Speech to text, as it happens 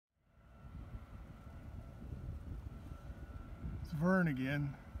It's Vern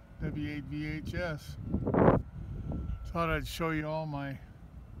again, W8VHS. Thought I'd show you all my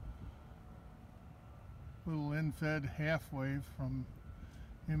little Mfj Efhw from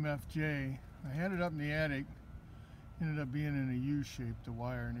Mfj. I had it up in the attic, ended up being in a U-shape, the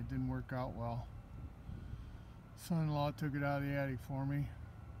wire, and it didn't work out well. Son-in-law took it out of the attic for me.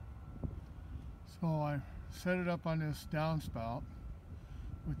 So I set it up on this downspout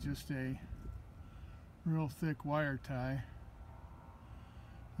with just a real thick wire tie.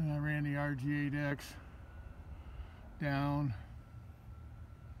 And I ran the RG8X down,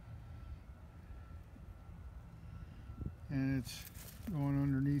 and it's going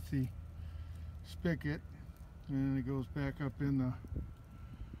underneath the spigot, and it goes back up in the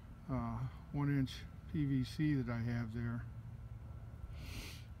 1-inch PVC that I have there.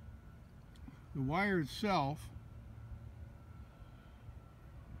 The wire itself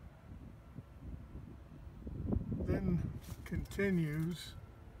then continues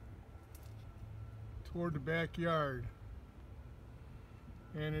toward the backyard,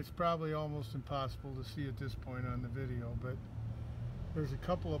 and it's probably almost impossible to see at this point on the video, but there's a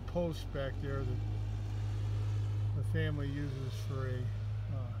couple of posts back there that the family uses for a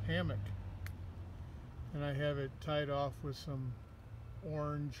hammock, and I have it tied off with some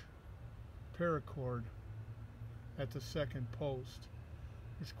orange paracord at the second post.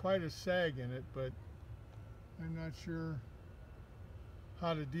 There's quite a sag in it, but I'm not sure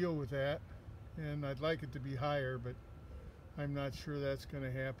how to deal with that, and I'd like it to be higher, but I'm not sure that's going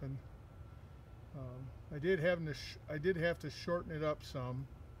to happen. I did have to shorten it up some.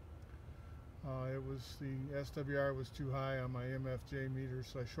 It was the SWR was too high on my Mfj meter,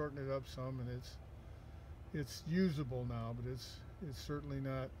 so I shortened it up some, and it's usable now, but it's certainly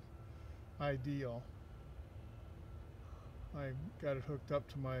not ideal. I got it hooked up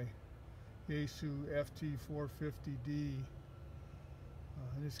to my Efhw FT450D,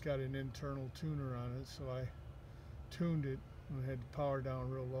 and it's got an internal tuner on it, so I tuned it and had the power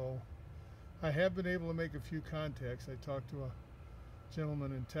down real low. I have been able to make a few contacts. I talked to a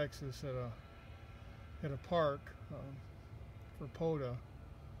gentleman in Texas at a park for POTA,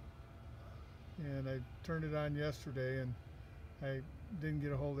 and I turned it on yesterday, and I didn't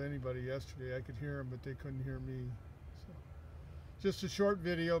get a hold of anybody yesterday. I could hear them, but they couldn't hear me. So, just a short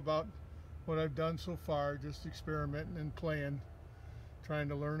video about what I've done so far, just experimenting and playing, trying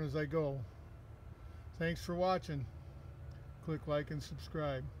to learn as I go. Thanks for watching. Click like and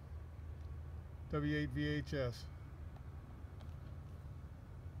subscribe. W8VHS.